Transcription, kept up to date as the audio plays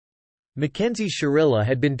Mackenzie Shirilla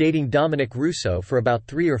had been dating Dominic Russo for about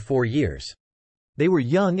 3 or 4 years. They were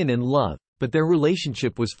young and in love, but their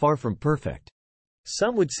relationship was far from perfect.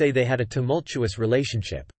 Some would say they had a tumultuous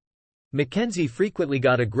relationship. Mackenzie frequently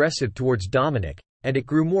got aggressive towards Dominic, and it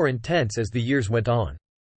grew more intense as the years went on.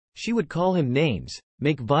 She would call him names,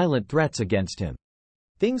 make violent threats against him.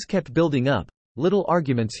 Things kept building up, little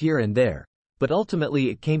arguments here and there, but ultimately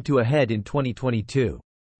it came to a head in 2022.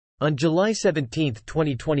 On July 17,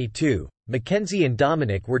 2022, Mackenzie and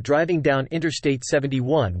Dominic were driving down Interstate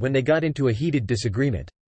 71 when they got into a heated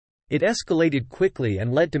disagreement. It escalated quickly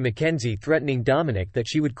and led to Mackenzie threatening Dominic that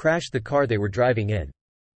she would crash the car they were driving in.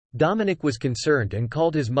 Dominic was concerned and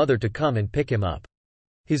called his mother to come and pick him up.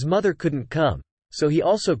 His mother couldn't come, so he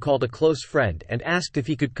also called a close friend and asked if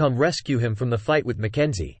he could come rescue him from the fight with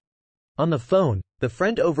Mackenzie. On the phone, the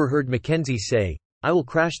friend overheard Mackenzie say, "I will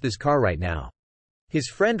crash this car right now." His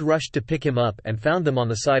friend rushed to pick him up and found them on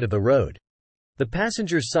the side of the road. The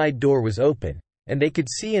passenger's side door was open, and they could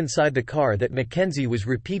see inside the car that Mackenzie was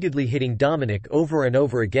repeatedly hitting Dominic over and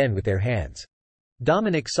over again with their hands.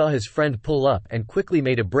 Dominic saw his friend pull up and quickly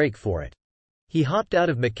made a break for it. He hopped out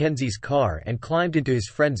of Mackenzie's car and climbed into his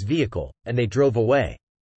friend's vehicle, and they drove away.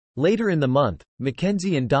 Later in the month,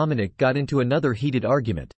 Mackenzie and Dominic got into another heated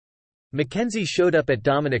argument. Mackenzie showed up at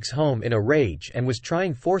Dominic's home in a rage and was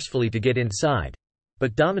trying forcefully to get inside,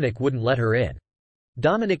 but Dominic wouldn't let her in.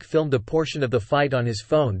 Dominic filmed a portion of the fight on his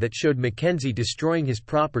phone that showed Mackenzie destroying his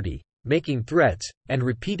property, making threats, and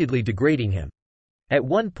repeatedly degrading him. At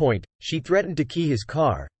one point, she threatened to key his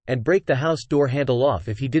car and break the house door handle off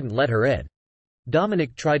if he didn't let her in.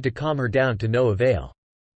 Dominic tried to calm her down to no avail.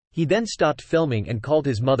 He then stopped filming and called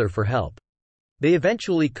his mother for help. They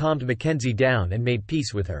eventually calmed Mackenzie down and made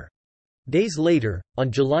peace with her. Days later,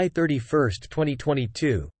 on July 31,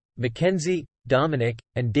 2022, Mackenzie, Dominic,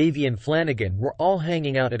 and Davian Flanagan were all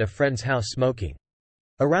hanging out at a friend's house smoking.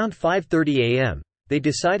 Around 5:30 a.m., they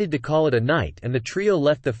decided to call it a night and the trio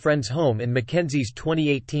left the friend's home in Mackenzie's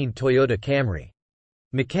 2018 Toyota Camry.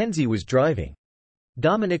 Mackenzie was driving.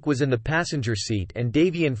 Dominic was in the passenger seat and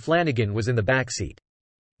Davian Flanagan was in the back seat.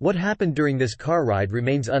 What happened during this car ride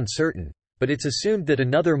remains uncertain, but it's assumed that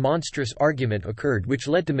another monstrous argument occurred which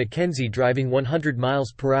led to Mackenzie driving 100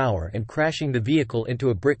 miles per hour and crashing the vehicle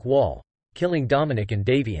into a brick wall, killing Dominic and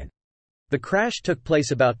Davian. The crash took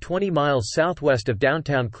place about 20 miles southwest of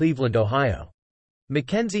downtown Cleveland, Ohio.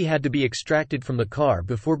 Mackenzie had to be extracted from the car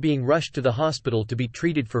before being rushed to the hospital to be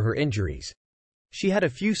treated for her injuries. She had a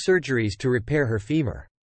few surgeries to repair her femur.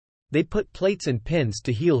 They put plates and pins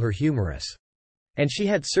to heal her humerus. And she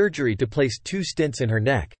had surgery to place 2 stents in her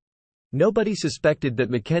neck. Nobody suspected that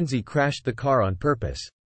Mackenzie crashed the car on purpose.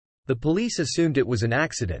 The police assumed it was an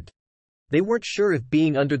accident. They weren't sure if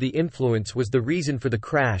being under the influence was the reason for the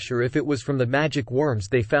crash or if it was from the magic worms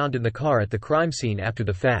they found in the car at the crime scene after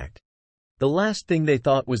the fact. The last thing they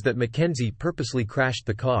thought was that Mackenzie purposely crashed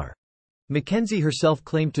the car. Mackenzie herself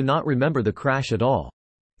claimed to not remember the crash at all.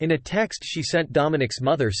 In a text she sent Dominic's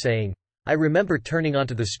mother saying, "I remember turning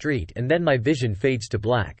onto the street and then my vision fades to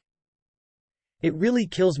black. It really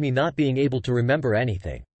kills me not being able to remember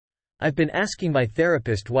anything. I've been asking my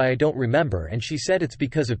therapist why I don't remember and she said it's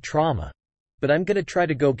because of trauma. But I'm gonna try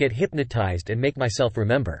to go get hypnotized and make myself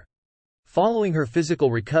remember." Following her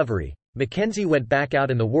physical recovery, Mackenzie went back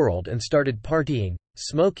out in the world and started partying,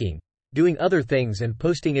 smoking, doing other things and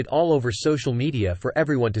posting it all over social media for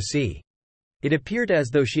everyone to see. It appeared as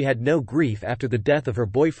though she had no grief after the death of her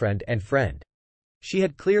boyfriend and friend. She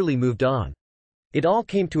had clearly moved on. It all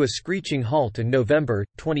came to a screeching halt in November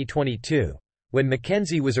 2022, when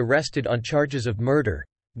Mackenzie was arrested on charges of murder,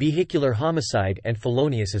 vehicular homicide and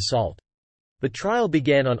felonious assault. The trial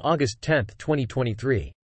began on August 10,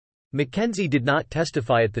 2023. Mackenzie did not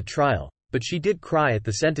testify at the trial, but she did cry at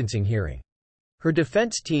the sentencing hearing. Her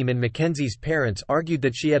defense team and Mackenzie's parents argued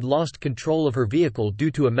that she had lost control of her vehicle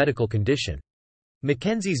due to a medical condition.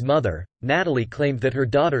 Mackenzie's mother, Natalie, claimed that her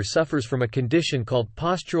daughter suffers from a condition called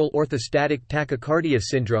postural orthostatic tachycardia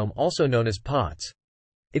syndrome, also known as POTS.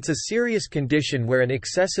 It's a serious condition where an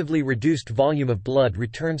excessively reduced volume of blood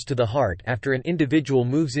returns to the heart after an individual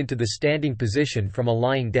moves into the standing position from a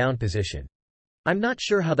lying down position. I'm not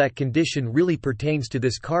sure how that condition really pertains to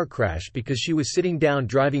this car crash because she was sitting down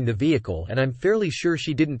driving the vehicle and I'm fairly sure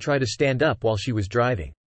she didn't try to stand up while she was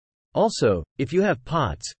driving. Also, if you have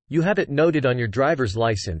POTS, you have it noted on your driver's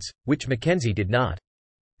license, which Mackenzie did not.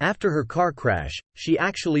 After her car crash, she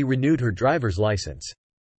actually renewed her driver's license.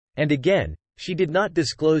 And again, she did not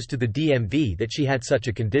disclose to the DMV that she had such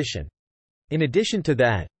a condition. In addition to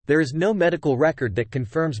that, there is no medical record that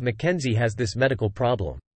confirms Mackenzie has this medical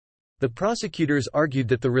problem. The prosecutors argued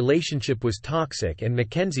that the relationship was toxic and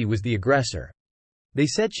Mackenzie was the aggressor. They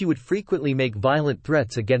said she would frequently make violent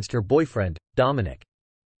threats against her boyfriend, Dominic.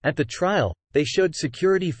 At the trial, they showed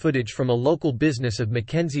security footage from a local business of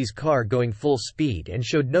Mackenzie's car going full speed and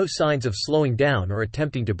showed no signs of slowing down or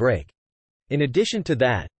attempting to brake. In addition to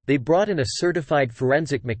that, they brought in a certified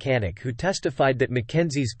forensic mechanic who testified that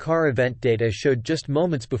Mackenzie's car event data showed just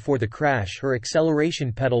moments before the crash her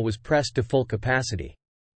acceleration pedal was pressed to full capacity.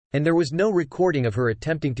 And there was no recording of her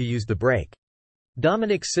attempting to use the brake.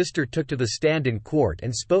 Dominic's sister took to the stand in court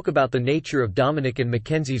and spoke about the nature of Dominic and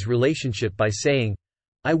Mackenzie's relationship by saying,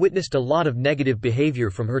 "I witnessed a lot of negative behavior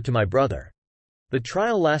from her to my brother." The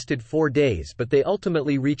trial lasted 4 days, but they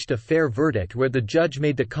ultimately reached a fair verdict where the judge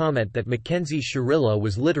made the comment that Mackenzie's Shirilla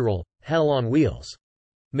was literal, hell on wheels.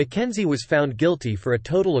 Mackenzie was found guilty for a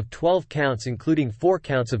total of 12 counts including 4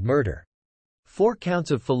 counts of murder, 4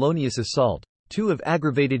 counts of felonious assault, 2 of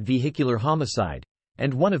aggravated vehicular homicide,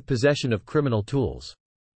 and 1 of possession of criminal tools.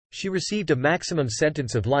 She received a maximum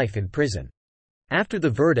sentence of life in prison. After the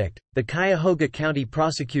verdict, the Cuyahoga County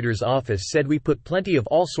Prosecutor's Office said, "We put plenty of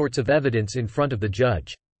all sorts of evidence in front of the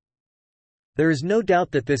judge. There is no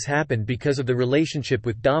doubt that this happened because of the relationship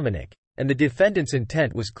with Dominic, and the defendant's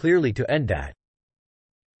intent was clearly to end that.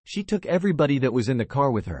 She took everybody that was in the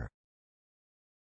car with her.